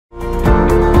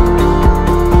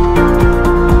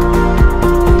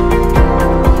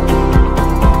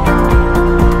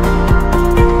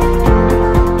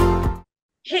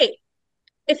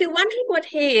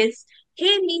hey is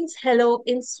hey means hello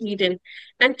in Sweden.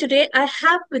 And today I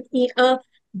have with me a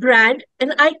brand, an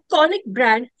iconic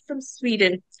brand from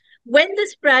Sweden. When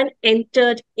this brand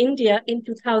entered India in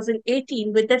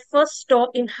 2018 with their first store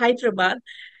in Hyderabad,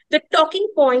 the talking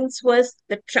points was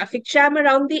the traffic jam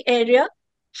around the area,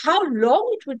 how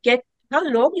long it would get, how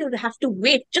long you would have to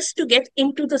wait just to get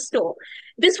into the store.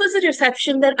 This was the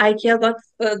reception that IKEA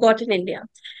got in India.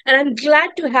 And I'm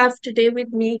glad to have today with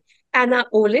me Anna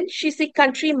Ohlin. She's the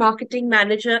country marketing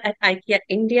manager at IKEA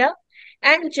India.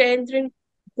 And Jayendra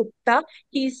Gupta.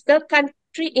 He's the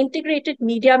country integrated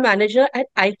media manager at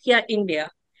IKEA India.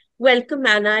 Welcome,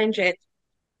 Anna and Jayendra.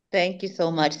 Thank you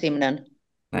so much, Simran.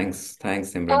 Thanks, Uh,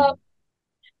 Simran.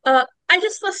 I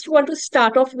just first want to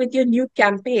start off with your new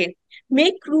campaign,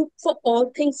 Make Room for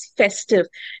All Things Festive.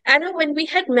 Anna, when we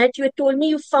had met, you had told me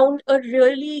you found a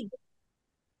really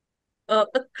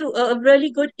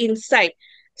good insight.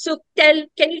 So can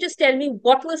you just tell me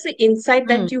what was the insight Hmm.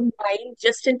 that you mined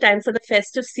just in time for the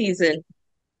festive season?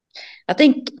 I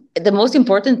think the most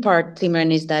important part,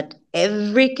 Simran, is that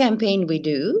every campaign we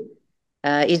do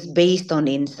is based on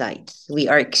insights. We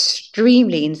are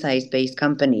extremely insights-based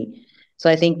company. So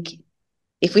I think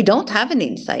if we don't have an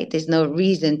insight, there's no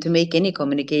reason to make any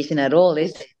communication at all,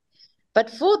 is it? But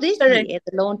for this Correct. year,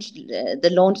 the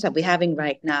launch that we're having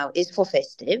right now is for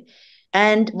Festive.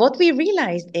 And what we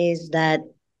realized is that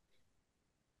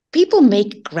people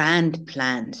make grand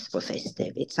plans for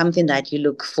Festive. It's something that you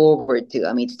look forward to.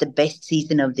 I mean, it's the best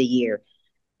season of the year.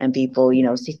 And people,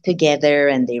 sit together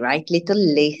and they write little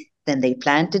lists and they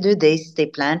plan to do this, they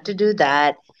plan to do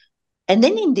that. And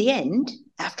then in the end,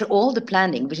 after all the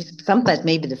planning, which is sometimes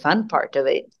maybe the fun part of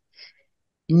it,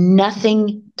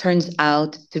 nothing turns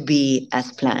out to be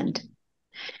as planned.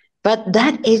 But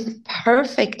that is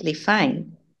perfectly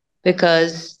fine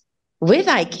because with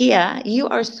IKEA, you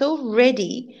are so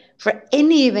ready for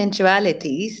any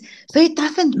eventualities. So it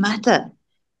doesn't matter.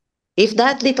 If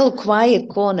that little quiet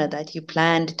corner that you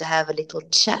planned to have a little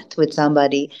chat with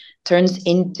somebody turns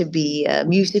into be a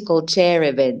musical chair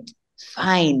event,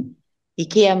 fine.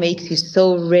 IKEA makes you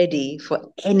so ready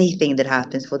for anything that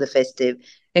happens for the festive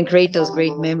and create those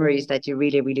great memories that you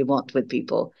really, really want with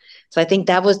people. So I think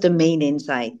that was the main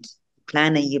insight.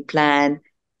 Plan and you plan,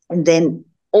 and then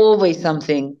always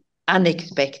something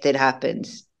unexpected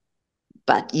happens.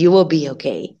 But you will be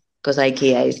okay because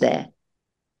IKEA is there.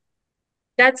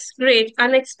 That's great.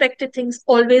 Unexpected things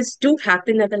always do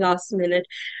happen at the last minute.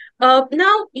 Now,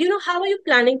 how are you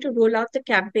planning to roll out the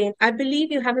campaign? I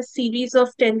believe you have a series of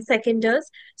 10 seconders.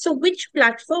 So, which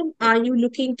platform are you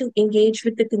looking to engage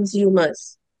with the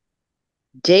consumers?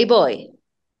 J Boy.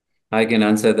 I can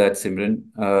answer that,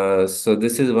 Simran. So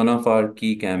this is one of our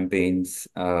key campaigns,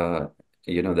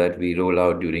 that we roll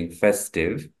out during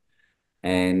festive,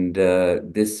 and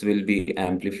this will be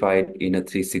amplified in a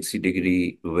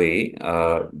 360-degree way.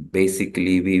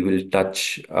 Basically, we will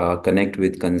connect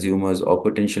with consumers or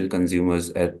potential consumers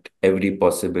at every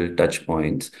possible touch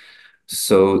points.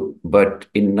 So, but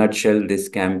in nutshell, this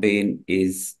campaign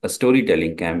is a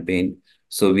storytelling campaign.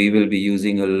 So we will be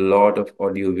using a lot of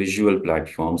audio-visual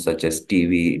platforms such as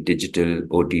TV, digital,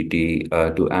 OTT,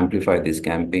 to amplify this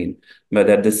campaign. But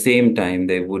at the same time,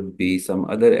 there would be some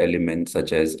other elements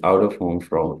such as out of home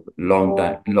from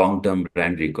long-term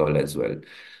brand recall as well.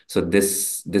 So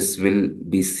this will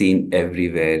be seen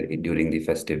everywhere during the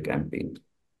festive campaign.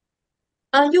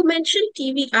 You mentioned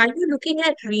TV. Are you looking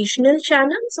at regional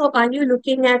channels or are you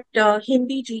looking at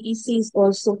Hindi GECs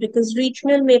also? Because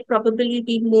regional may probably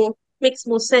be makes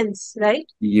more sense,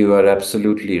 right? You are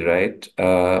absolutely right.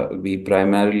 We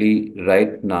primarily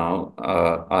right now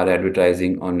are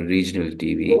advertising on regional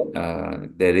TV.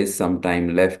 There is some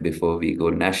time left before we go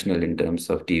national in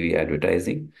terms of TV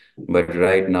advertising, but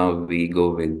right now we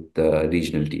go with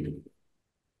regional TV.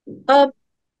 Uh,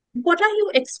 what are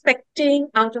you expecting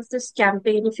out of this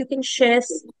campaign? If you can share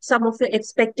some of your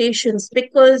expectations,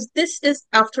 because this is,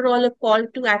 after all, a call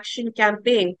to action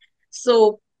campaign.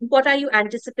 So, what are you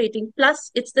anticipating? Plus,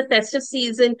 it's the festive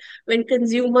season when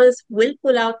consumers will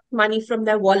pull out money from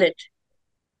their wallet.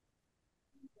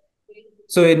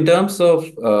 So in terms of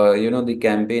the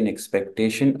campaign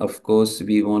expectation, of course,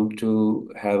 we want to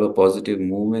have a positive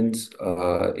movements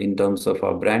in terms of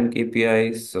our brand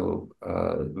KPIs. So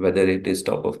whether it is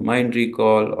top of mind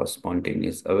recall or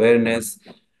spontaneous awareness,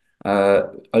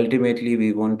 ultimately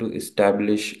we want to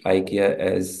establish IKEA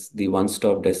as the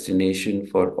one-stop destination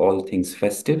for all things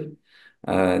festive.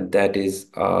 That is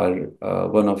our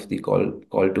one of the call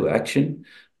to action.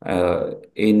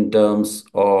 In terms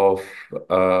of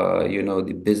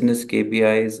the business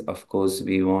KPIs, of course,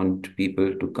 we want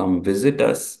people to come visit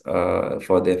us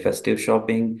for their festive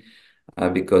shopping.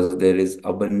 because there is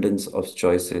abundance of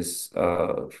choices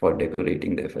for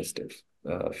decorating their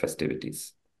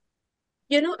festivities.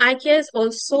 IKEA is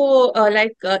also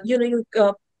you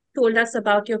told us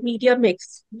about your media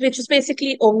mix, which is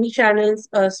basically omni-channels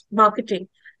marketing.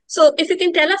 So if you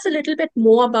can tell us a little bit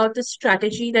more about the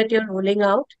strategy that you're rolling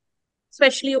out,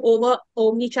 especially over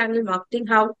omni-channel marketing,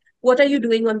 what are you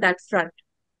doing on that front?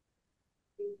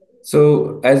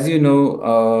 So, as you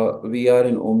know, we are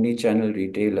an omni-channel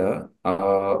retailer.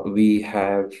 We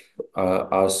have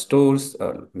our stores,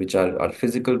 which are our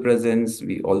physical presence.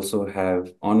 We also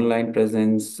have online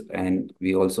presence, and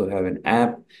we also have an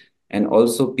app. And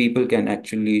also, people can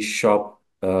actually shop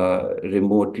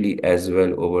remotely as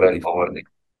well over the phone.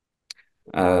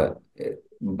 Uh,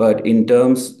 but in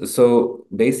terms, so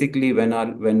basically,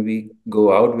 when we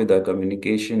go out with our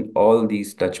communication, all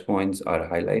these touch points are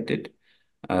highlighted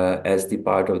as the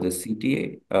part of the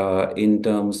CTA in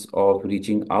terms of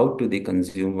reaching out to the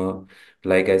consumer.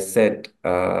 Like I said,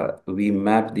 we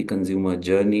map the consumer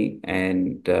journey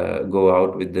and go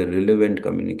out with the relevant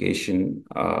communication,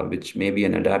 which may be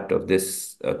an adapt of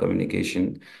this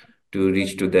communication to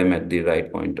reach to them at the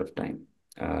right point of time.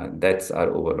 That's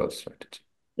our overall strategy.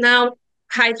 Now,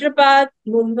 Hyderabad,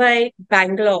 Mumbai,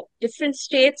 Bangalore, different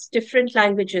states, different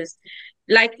languages.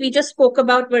 Like we just spoke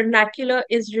about, vernacular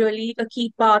is really a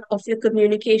key part of your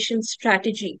communication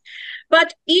strategy.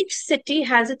 But each city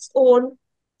has its own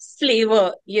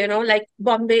flavor, like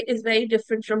Bombay is very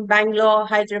different from Bangalore,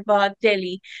 Hyderabad,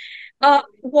 Delhi.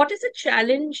 What is the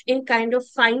challenge in kind of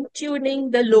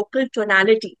fine-tuning the local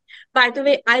tonality? By the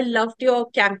way, I loved your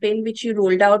campaign which you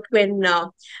rolled out when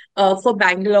for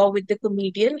Bangalore with the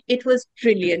comedian. It was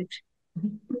brilliant.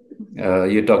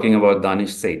 You're talking about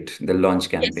Danish Sate, the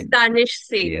launch Yes, campaign. Danish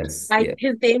Seth. Yes, yes.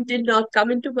 His name did not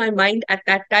come into my mind at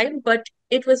that time, but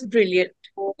it was brilliant.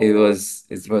 It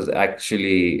was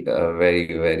actually a very,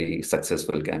 very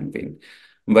successful campaign.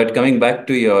 But coming back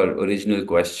to your original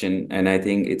question, and I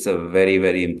think it's a very,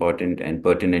 very important and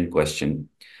pertinent question.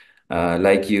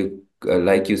 Like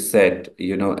you said,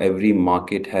 every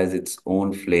market has its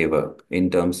own flavor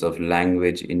in terms of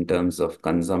language, in terms of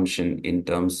consumption, in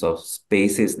terms of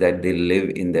spaces that they live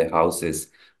in their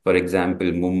houses. For example,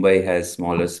 Mumbai has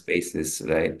smaller spaces,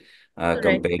 right, Correct.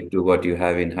 compared to what you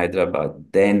have in Hyderabad.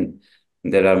 Then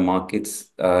there are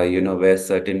markets, where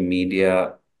certain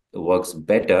media works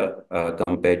better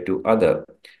compared to other.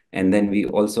 And then we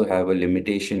also have a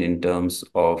limitation in terms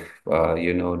of,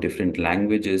 different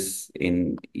languages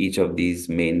in each of these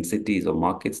main cities or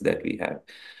markets that we have.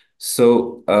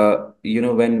 So,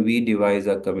 when we devise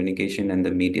our communication and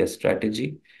the media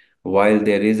strategy, while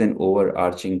there is an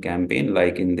overarching campaign,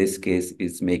 like in this case,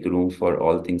 is make room for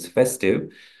all things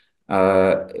festive,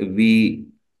 we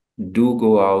do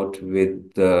go out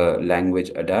with the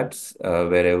language adapts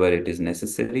wherever it is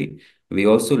necessary. We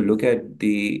also look at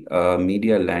the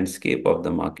media landscape of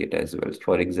the market as well.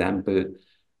 For example,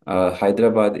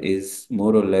 Hyderabad is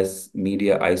more or less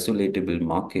media isolatable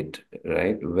market,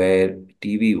 right, where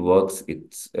TV works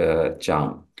its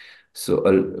charm. So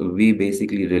we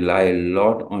basically rely a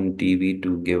lot on TV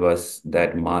to give us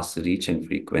that mass reach and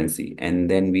frequency, and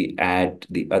then we add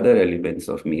the other elements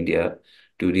of media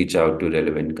to reach out to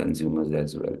relevant consumers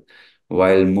as well.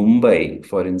 While Mumbai,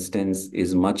 for instance,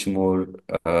 is much more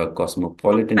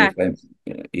cosmopolitan,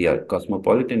 Compact.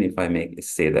 cosmopolitan, if I may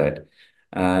say that.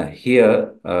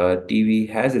 Here, TV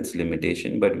has its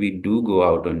limitation, but we do go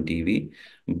out on TV.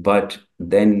 But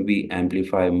then we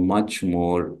amplify much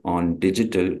more on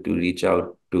digital to reach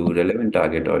out to relevant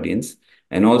target audience,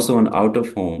 and also on out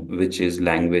of home, which is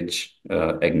language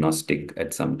agnostic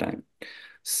at some time.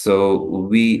 So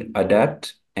we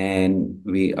adapt and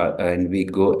we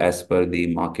go as per the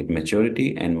market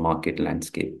maturity and market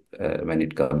landscape when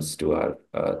it comes to our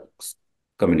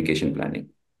communication planning.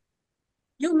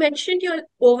 You mentioned your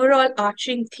overall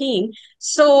arching theme.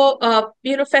 So,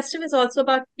 Festive is also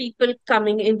about people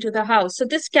coming into the house. So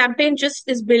this campaign just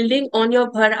is building on your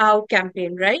Bhar Aao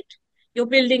campaign, right? You're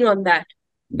building on that.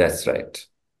 That's right.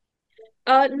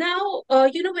 Now,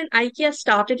 when IKEA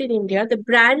started in India, the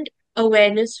brand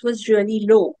awareness was really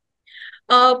low.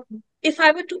 Uh, if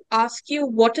I were to ask you,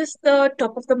 what is the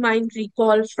top of the mind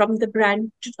recall from the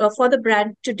brand for the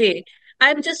brand today?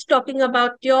 I'm just talking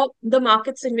about the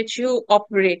markets in which you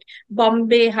operate,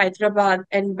 Bombay, Hyderabad,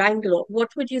 and Bangalore.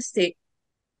 What would you say?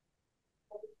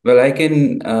 Well, I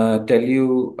can tell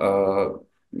you,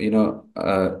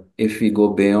 if we go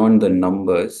beyond the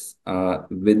numbers,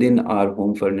 within our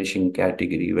home furnishing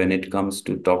category, when it comes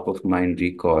to top of mind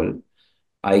recall,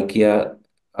 IKEA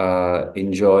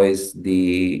enjoys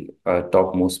the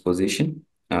topmost position.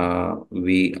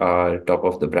 We are top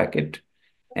of the bracket.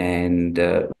 And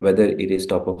whether it is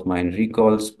top of mind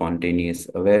recall, spontaneous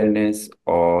awareness,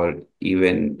 or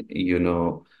even,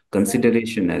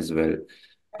 consideration as well,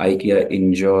 IKEA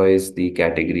enjoys the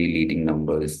category leading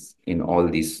numbers in all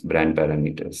these brand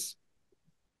parameters.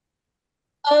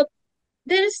 Uh,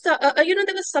 there is, there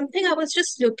was something I was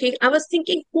just looking. I was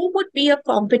thinking, who would be a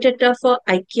competitor for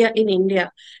IKEA in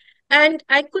India? And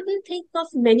I couldn't think of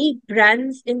many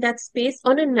brands in that space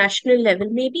on a national level.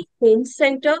 Maybe Home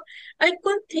Center. I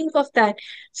couldn't think of that.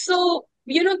 So,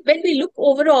 when we look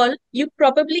overall,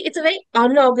 it's a very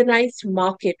unorganized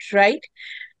market, right?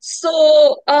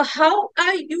 So, how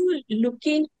are you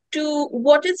looking to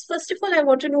what is, first of all, I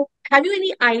want to know, have you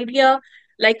any idea,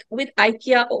 like with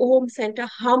IKEA or Home Center,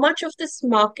 how much of this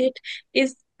market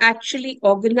is actually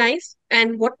organized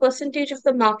and what percentage of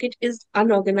the market is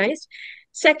unorganized?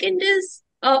 Second is,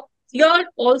 you're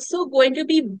also going to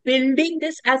be building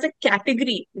this as a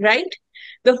category, right?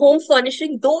 The home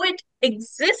furnishing, though it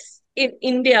exists in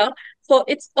India, for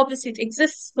it's obviously it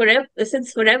exists forever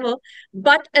since forever,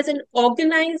 but as an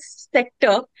organized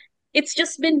sector, it's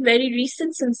just been very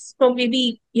recent since from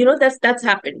maybe, that's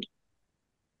happened.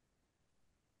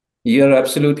 You're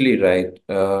absolutely right.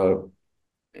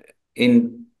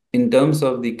 In terms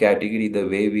of the category, the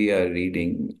way we are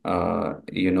reading,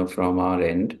 from our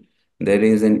end, there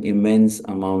is an immense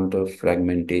amount of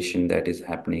fragmentation that is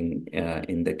happening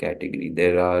in the category.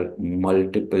 There are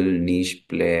multiple niche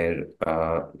player,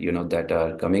 that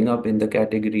are coming up in the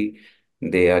category.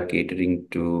 They are catering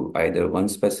to either one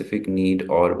specific need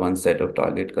or one set of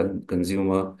target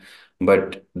consumer,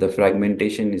 but the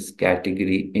fragmentation is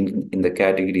category in the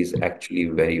category is actually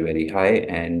very, very high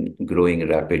and growing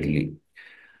rapidly.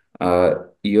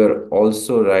 You're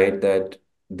also right that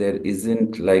there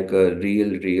isn't like a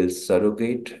real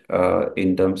surrogate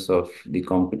in terms of the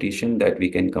competition that we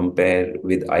can compare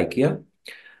with IKEA.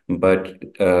 But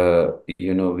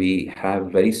we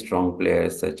have very strong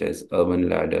players such as Urban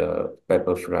Ladder,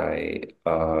 Pepperfry,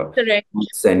 Correct. Food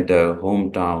Center,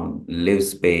 Hometown, Live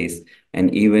Space,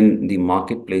 and even the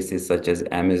marketplaces such as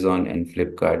Amazon and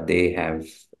Flipkart.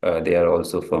 They are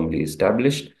also firmly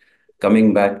established.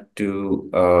 Coming back to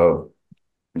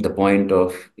the point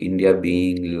of India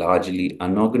being largely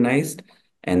unorganized,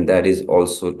 and that is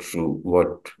also true.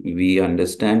 What we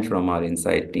understand from our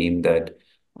inside team that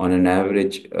on an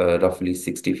average, roughly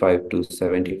 65 to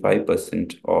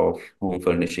 75% of home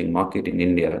furnishing market in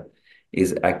India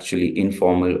is actually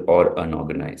informal or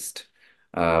unorganized.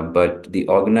 But the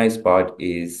organized part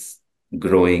is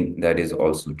growing. That is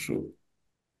also true.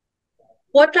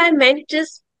 What I meant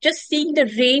is just seeing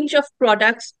the range of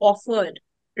products offered,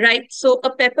 right? So a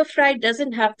pepper fry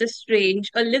doesn't have this range,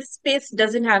 a lift space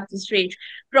doesn't have this range.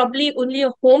 Probably only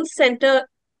a home center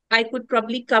I could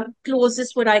probably come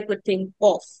closest what I could think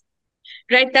of.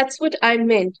 Right, that's what I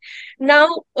meant.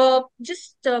 Now,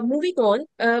 just moving on,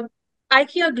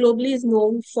 IKEA globally is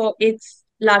known for its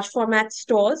large format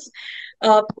stores,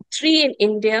 uh, three in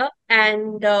India,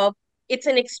 and it's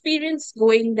an experience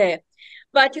going there.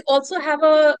 But you also have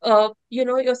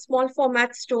your small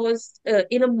format stores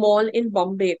in a mall in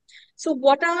Bombay. So,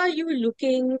 what are you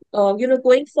looking,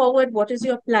 going forward? What is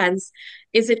your plans?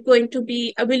 Is it going to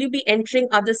be, will you be entering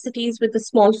other cities with the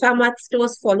small format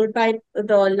stores followed by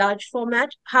the large format?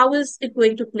 How is it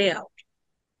going to play out?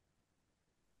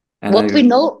 Anna, What we you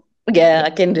know, yeah, I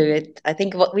can do it. I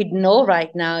think what we know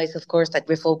right now is, of course, that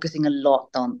we're focusing a lot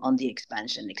on the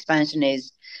expansion. Expansion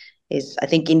is I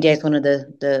think India is one of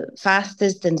the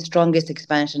fastest and strongest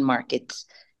expansion markets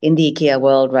in the IKEA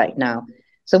world right now.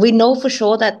 So we know for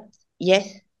sure that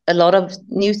yes, a lot of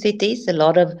new cities, a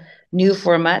lot of new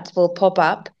formats will pop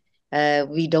up.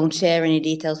 We don't share any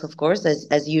details, of course,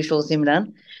 as usual,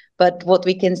 Simran. But what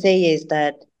we can say is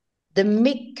that the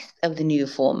mix of the new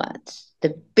formats,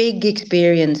 the big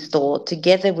experience store,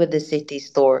 together with the city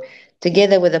store,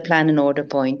 together with a plan and order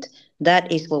point,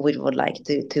 that is what we would like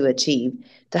to achieve.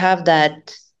 To have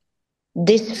that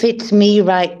this fits me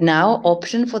right now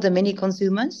option for the many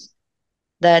consumers,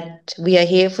 that we are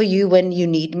here for you when you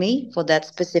need me for that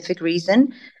specific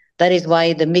reason. That is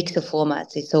why the mix of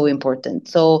formats is so important.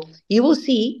 So you will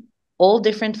see all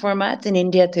different formats in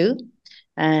India too.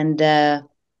 And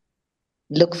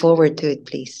look forward to it,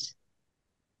 please.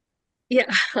 Yeah.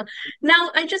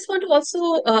 Now, I just want to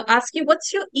also ask you,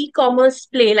 what's your e-commerce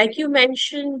play? Like you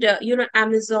mentioned,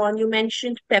 Amazon, you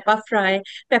mentioned Pepperfry,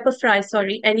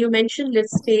 sorry, and you mentioned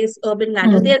Listspace, Urban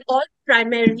Ladder. Mm. They're all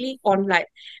primarily online.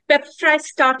 Pepperfry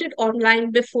started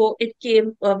online before it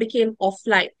became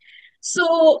offline.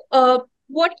 So,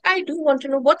 what I do want to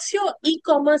know, what's your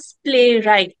e-commerce play,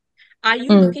 right? Are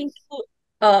you Mm. looking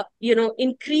to,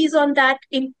 increase on that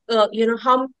in,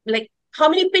 how like how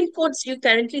many pin codes do you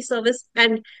currently service,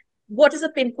 and what is the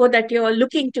pin code that you're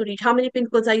looking to reach? How many pin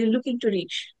codes are you looking to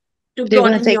reach to Do you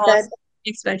want to broaden take your that?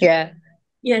 expansion? Yeah.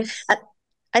 Yes, I,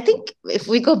 I think if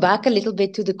we go back a little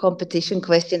bit to the competition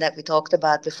question that we talked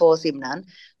about before, Simran,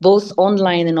 both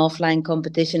online and offline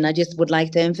competition, I just would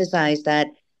like to emphasize that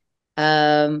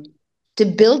um, to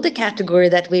build the category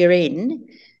that we're in,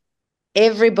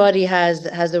 everybody has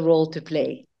a role to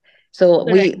play. So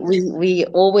we correct. we we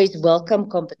always welcome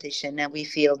competition, and we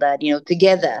feel that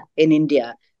together in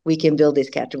India we can build this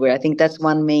category. I think that's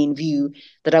one main view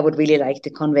that I would really like to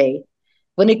convey.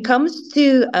 When it comes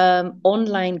to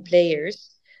online players,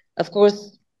 of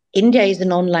course, India is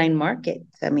an online market.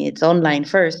 I mean, it's online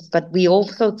first, but we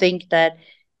also think that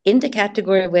in the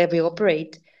category where we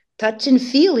operate, touch and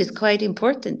feel is quite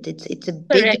important. It's a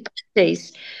big Correct.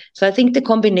 purchase. So I think the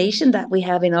combination that we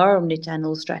have in our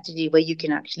omnichannel strategy, where you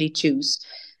can actually choose.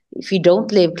 If you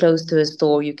don't live close to a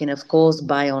store, you can of course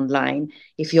buy online.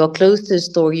 If you're close to a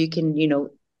store, you can,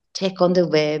 check on the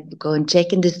web, go and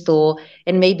check in the store,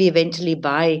 and maybe eventually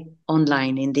buy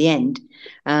online in the end.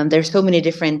 There's so many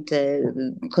different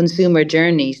consumer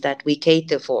journeys that we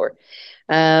cater for.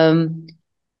 Um,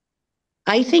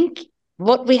 I think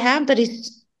what we have that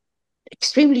is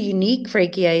extremely unique for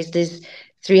IKEA is this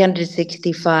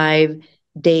 365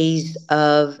 days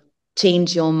of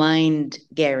change your mind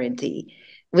guarantee,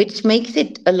 which makes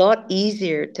it a lot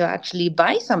easier to actually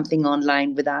buy something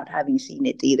online without having seen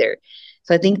it either.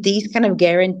 So I think these kind of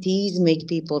guarantees make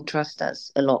people trust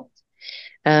us a lot.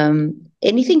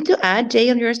 Anything to add, Jay,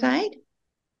 on your side?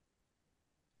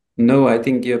 No, I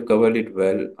think you have covered it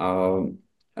well.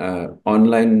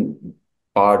 Online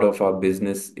part of our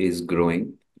business is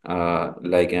growing.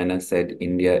 Like Anna said,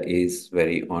 India is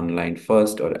very online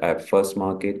first or app first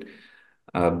market.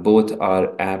 Both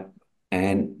our app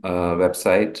and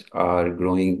website are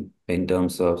growing in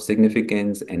terms of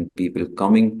significance, and people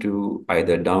coming to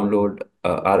either download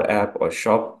our app or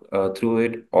shop through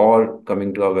it, or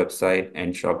coming to our website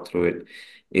and shop through it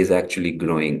is actually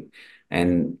growing.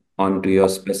 And on to your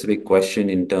specific question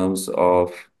in terms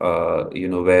of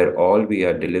where all we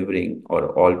are delivering or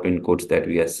all pin codes that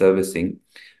we are servicing.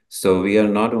 So we are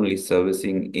not only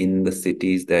servicing in the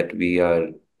cities that we are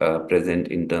present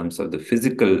in terms of the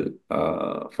physical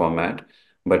format,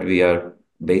 but we are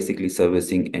basically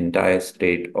servicing entire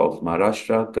state of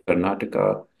Maharashtra,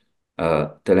 Karnataka,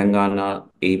 Telangana,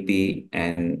 AP,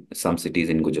 and some cities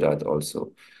in Gujarat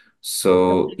also.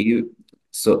 So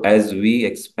so as we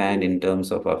expand in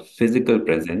terms of our physical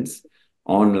presence,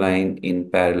 online in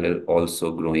parallel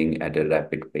also growing at a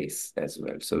rapid pace as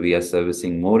well. So we are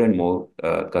servicing more and more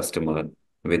customer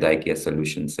with IKEA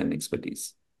solutions and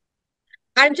expertise.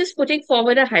 I'm just putting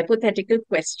forward a hypothetical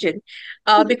question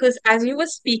because as you were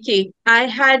speaking, I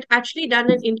had actually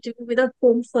done an interview with a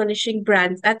home furnishing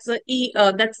brand. That's a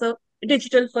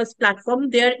digital first platform.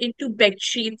 They're into bed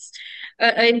sheets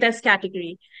in this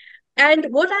category. And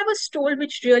what I was told,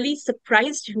 which really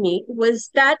surprised me, was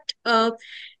that a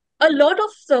lot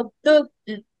of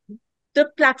the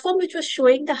platform which was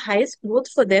showing the highest growth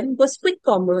for them was quick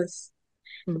commerce.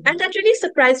 And Mhm. that really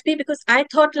surprised me because I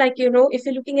thought, like, if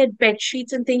you're looking at bed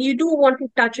sheets and thing, you do want to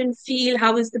touch and feel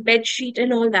how is the bed sheet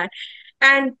and all that.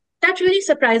 And that really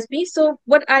surprised me. So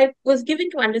what I was given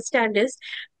to understand is,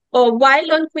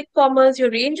 while on quick commerce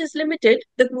your range is limited,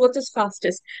 the growth is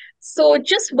fastest. So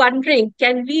just wondering,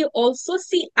 can we also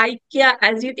see IKEA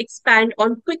as you expand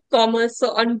on quick commerce,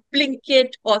 so on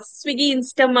Blinkit or Swiggy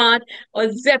Instamart or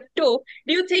Zepto?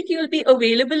 Do you think you'll be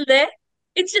available there?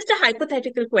 It's just a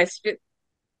hypothetical question.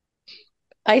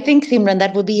 I think, Simran,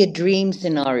 that would be a dream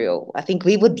scenario. I think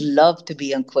we would love to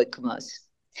be on quick commerce.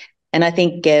 And I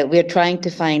think we're trying to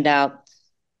find out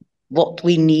what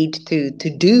we need to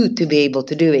do to be able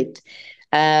to do it.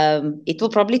 It will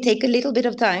probably take a little bit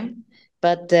of time,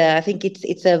 but I think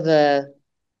it's of a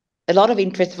lot of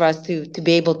interest for us to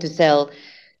be able to sell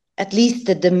at least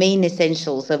the main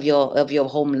essentials of your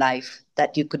home life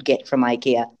that you could get from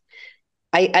IKEA.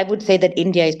 I would say that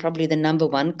India is probably the number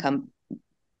one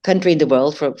country in the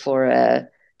world for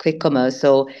quick commerce.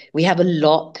 So we have a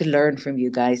lot to learn from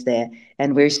you guys there,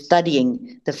 and we're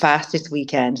studying the fastest we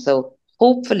can. So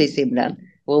hopefully, Simran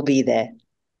will be there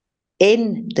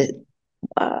in the.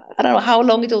 I don't know how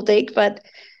long it will take, but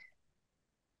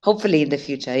hopefully in the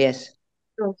future. Yes.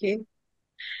 Okay.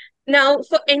 Now,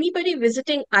 for anybody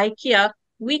visiting IKEA,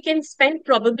 we can spend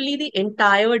probably the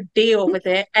entire day over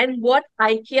there. And what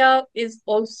IKEA is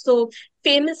also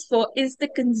famous for is the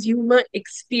consumer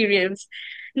experience.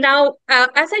 Now,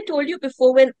 as I told you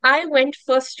before, when I went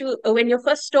first to, when your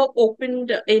first store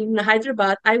opened in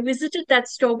Hyderabad, I visited that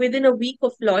store within a week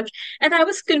of launch, and I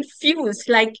was confused,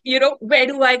 like, where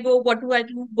do I go? What do I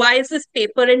do? Why is this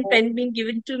paper and pen being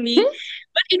given to me?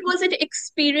 But it was an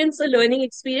experience, a learning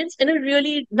experience, and a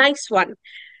really nice one.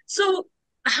 So,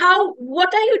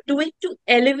 what are you doing to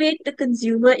elevate the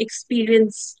consumer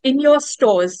experience in your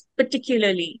stores,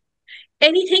 particularly?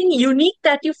 Anything unique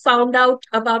that you found out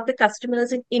about the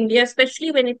customers in India, especially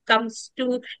when it comes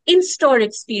to in-store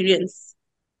experience?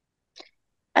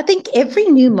 I think every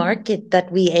new market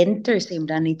that we enter,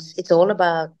 Simran, it's all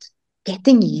about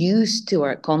getting used to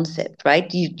our concept, right?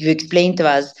 You explained to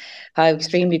us how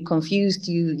extremely confused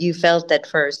you felt at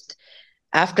first.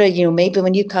 After, maybe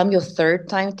when you come your third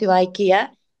time to IKEA,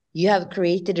 you have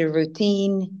created a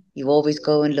routine. You always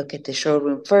go and look at the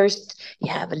showroom first. You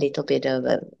have a little bit of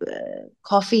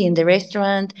coffee in the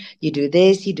restaurant. You do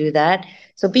this, you do that.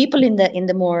 So people in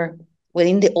the more, well,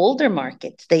 in the older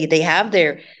markets, they have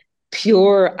their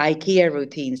pure IKEA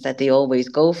routines that they always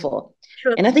go for.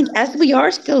 Sure. And I think as we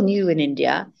are still new in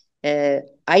India, uh,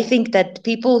 I think that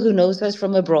people who knows us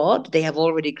from abroad, they have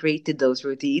already created those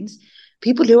routines.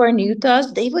 People who are new to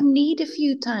us, they would need a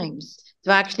few times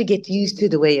to actually get used to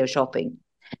the way of shopping.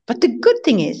 But the good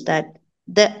thing is that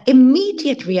the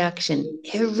immediate reaction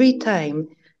every time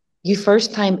you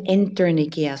first time enter an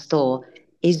IKEA store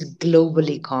is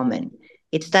globally common.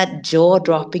 It's that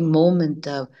jaw-dropping moment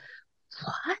of,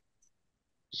 what?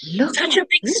 Look Such at a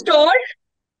big this. store.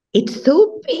 It's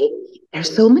so big.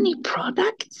 There's so many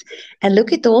products. And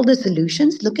look at all the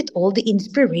solutions. Look at all the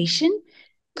inspiration.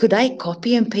 Could I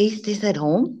copy and paste this at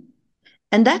home?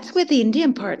 And that's where the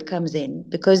Indian part comes in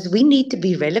because we need to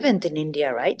be relevant in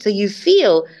India, right? So you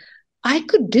feel, I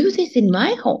could do this in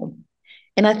my home.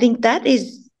 And I think that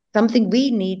is something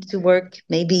we need to work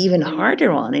maybe even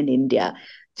harder on in India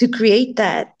to create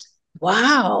that,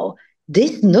 wow,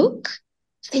 this nook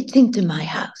fits into my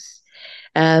house.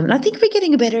 I think we're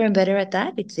getting better and better at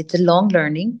that. It's a long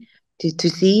learning to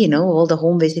see, all the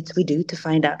home visits we do to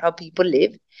find out how people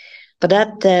live. But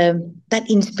that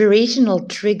inspirational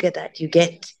trigger that you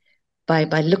get by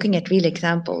looking at real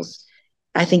examples,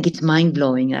 I think it's mind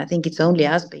blowing. I think it's only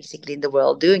us basically in the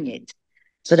world doing it.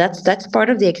 So that's part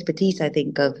of the expertise I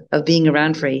think of being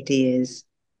around for 80 years.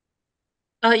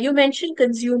 You mentioned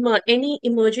consumer. Any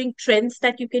emerging trends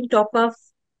that you can talk of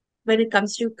when it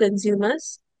comes to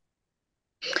consumers?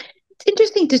 It's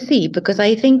interesting to see because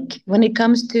I think when it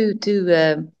comes to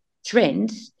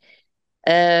trends,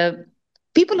 uh,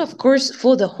 people, of course,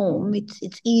 for the home,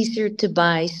 it's easier to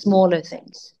buy smaller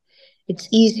things. It's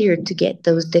easier to get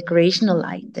those decorational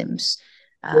items.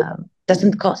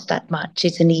 Doesn't cost that much.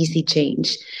 It's an easy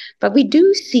change. But we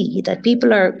do see that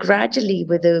people are gradually,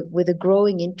 with a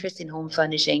growing interest in home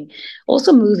furnishing,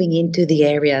 also moving into the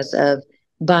areas of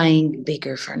buying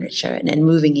bigger furniture and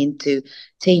moving into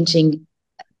changing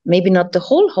maybe not the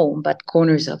whole home, but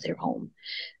corners of their home.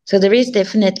 So there is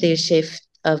definitely a shift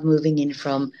of moving in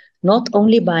from not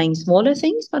only buying smaller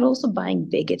things, but also buying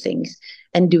bigger things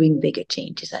and doing bigger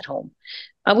changes at home.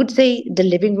 I would say the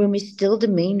living room is still the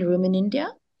main room in India.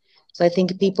 So I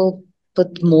think people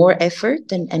put more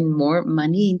effort and more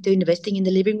money into investing in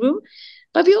the living room.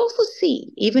 But we also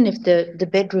see, even if the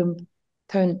bedroom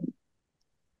turn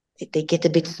they get a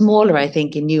bit smaller, I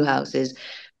think, in new houses,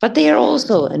 but they are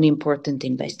also an important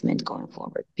investment going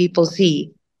forward. People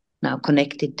see now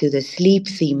connected to the sleep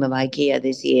theme of IKEA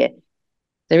this year,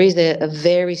 there is a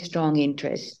very strong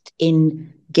interest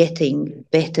in getting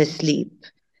better sleep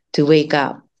to wake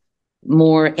up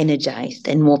more energized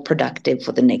and more productive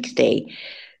for the next day.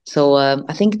 So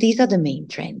I think these are the main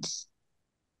trends.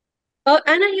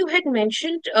 Anna, you had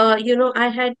mentioned, I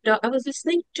was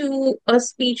listening to a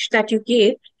speech that you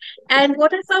gave, and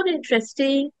what I found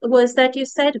interesting was that you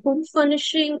said home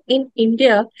furnishing in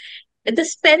India, the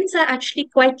spends are actually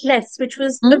quite less, which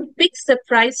was a Mm. big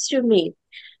surprise to me.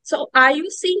 So, are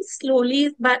you seeing slowly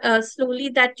that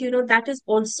that is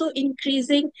also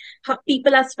increasing? How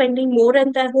people are spending more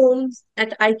in their homes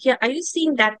at IKEA? Are you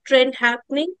seeing that trend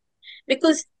happening?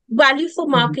 Because value for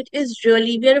market is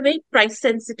really, we're a very price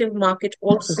sensitive market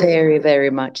also. Very, very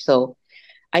much so.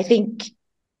 I think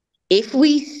if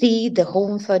we see the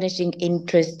home furnishing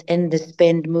interest and the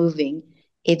spend moving,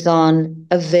 it's on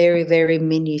a very, very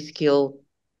minuscule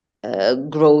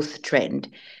growth trend.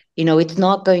 It's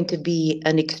not going to be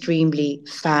an extremely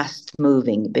fast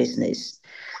moving business.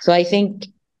 So I think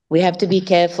we have to be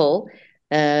careful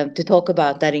to talk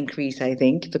about that increase, I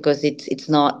think, because it's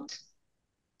not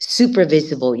super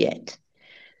visible yet.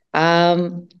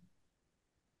 Um,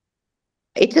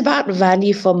 it's about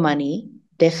value for money,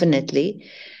 definitely.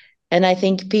 And I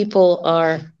think people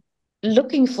are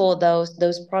looking for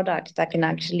those products that can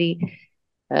actually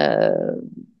uh,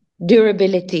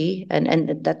 durability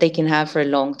and that they can have for a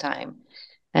long time.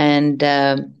 And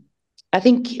I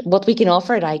think what we can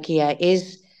offer at IKEA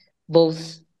is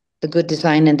both the good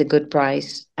design and the good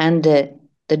price and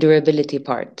the durability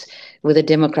part with the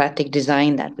democratic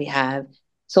design that we have.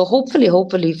 So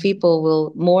hopefully people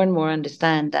will more and more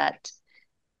understand that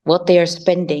what they are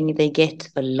spending, they get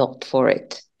a lot for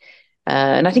it.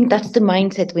 And I think that's the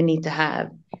mindset we need to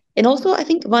have. And also, I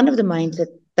think one of the mindset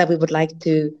that we would like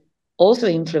to also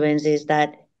influence is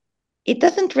that it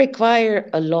doesn't require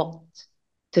a lot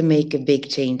to make a big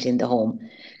change in the home.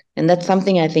 And that's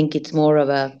something I think it's more of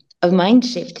a mind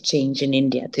shift change in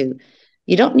India too.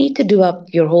 You don't need to do up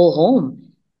your whole home.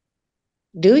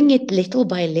 Doing it little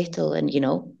by little and,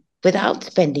 without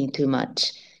spending too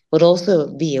much would also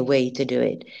be a way to do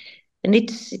it. And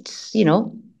it's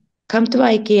come to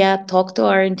IKEA, talk to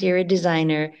our interior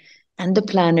designer and the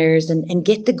planners and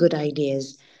get the good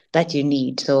ideas that you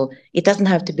need. So it doesn't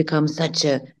have to become such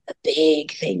a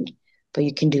big thing, but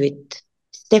you can do it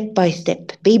step by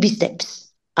step, baby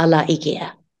steps, a la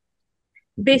IKEA.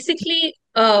 Basically,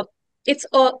 it's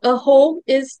a home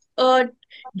is a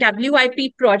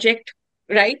WIP project,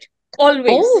 right?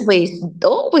 Always.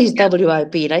 Always Yeah.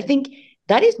 WIP. And I think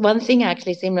that is one thing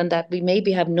actually, Simran, that we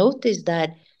maybe have noticed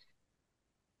that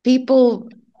people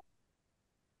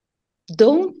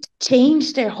don't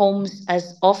change their homes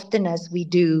as often as we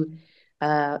do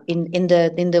in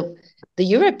the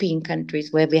European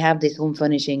countries where we have this home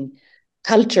furnishing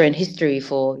culture and history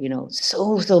for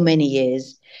so many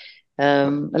years. A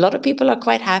lot of people are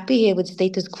quite happy here with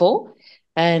status quo,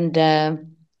 and I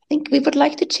think we would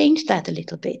like to change that a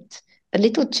little bit. A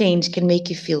little change can make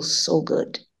you feel so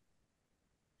good.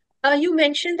 You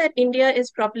mentioned that India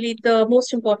is probably the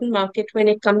most important market when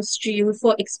it comes to you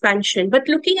for expansion. But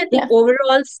looking at the Yeah.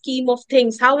 overall scheme of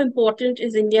things, how important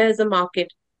is India as a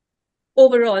market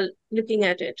overall, looking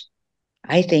at it?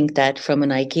 I think that from an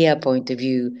IKEA point of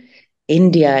view,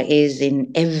 India is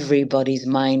in everybody's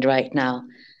mind right now.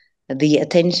 The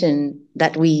attention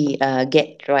that we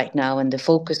get right now and the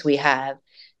focus we have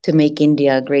to make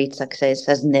India a great success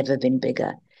has never been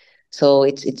bigger. So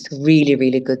it's really,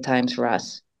 really good times for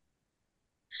us.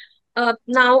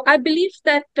 Now, I believe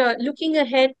that looking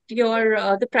ahead,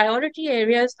 your the priority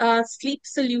areas are sleep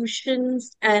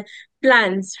solutions and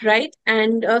plans, right?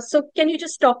 And so, can you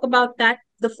just talk about that?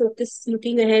 The focus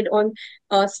looking ahead on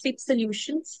sleep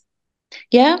solutions.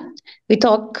 Yeah, we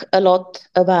talk a lot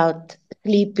about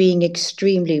sleep being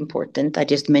extremely important. I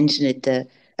just mentioned it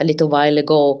a little while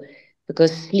ago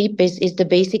because sleep is the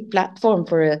basic platform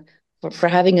for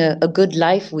having a good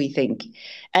life, we think.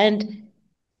 And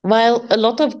while a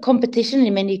lot of competition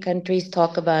in many countries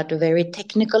talk about a very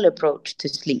technical approach to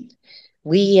sleep,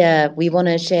 we want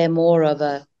to share more of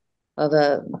a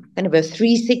kind of a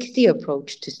 360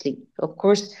 approach to sleep. Of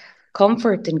course,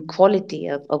 comfort and quality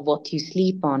of what you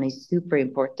sleep on is super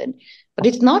important. But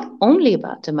it's not only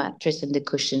about the mattress and the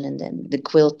cushion and then the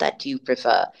quilt that you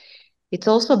prefer. It's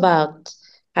also about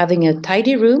having a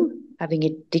tidy room, having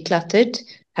it decluttered,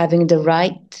 having the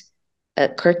right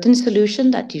curtain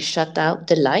solution that you shut out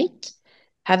the light,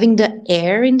 having the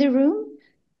air in the room,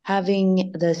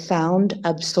 having the sound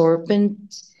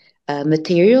absorbent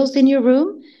materials in your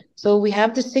room. So we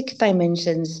have the 6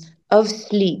 dimensions of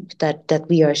sleep that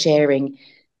we are sharing.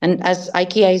 And as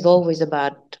IKEA is always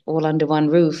about all under one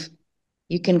roof,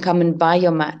 you can come and buy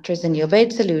your mattress and your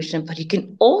bed solution, but you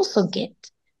can also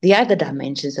get the other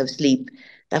dimensions of sleep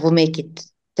that will make it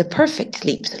the perfect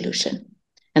sleep solution.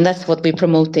 And that's what we're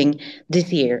promoting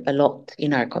this year a lot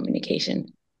in our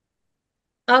communication.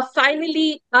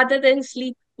 Finally, other than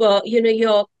sleep,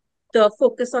 your the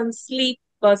focus on sleep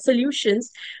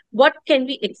solutions, what can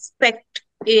we expect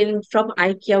in from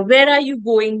IKEA? Where are you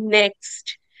going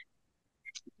next?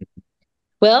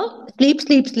 Well, sleep,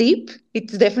 sleep, sleep.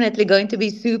 It's definitely going to be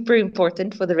super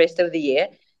important for the rest of the year.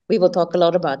 We will talk a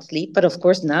lot about sleep, but of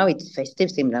course, now it's festive,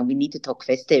 Simran. We need to talk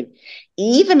festive.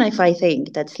 Even if I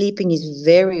think that sleeping is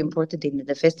very important in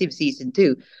the festive season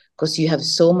too, because you have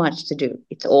so much to do.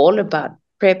 It's all about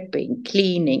prepping,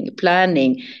 cleaning,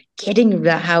 planning, getting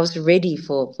the house ready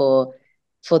for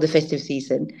the festive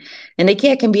season. And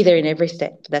IKEA can be there in every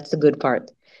step. That's the good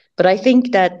part. But I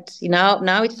think that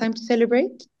now it's time to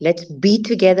celebrate. Let's be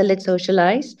together, let's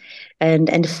socialize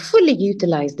and fully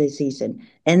utilize this season.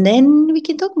 And then we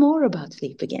can talk more about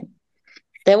sleep again.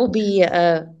 There will be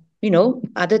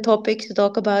other topics to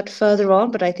talk about further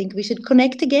on, but I think we should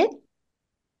connect again.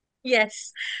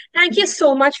 Yes. Thank you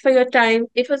so much for your time.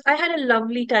 I had a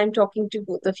lovely time talking to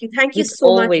both of you. Thank you It's so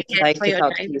much always again nice for to your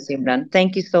talk to time. you, Simran.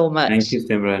 Thank you so Thank much. you,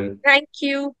 Simran. Thank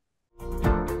you.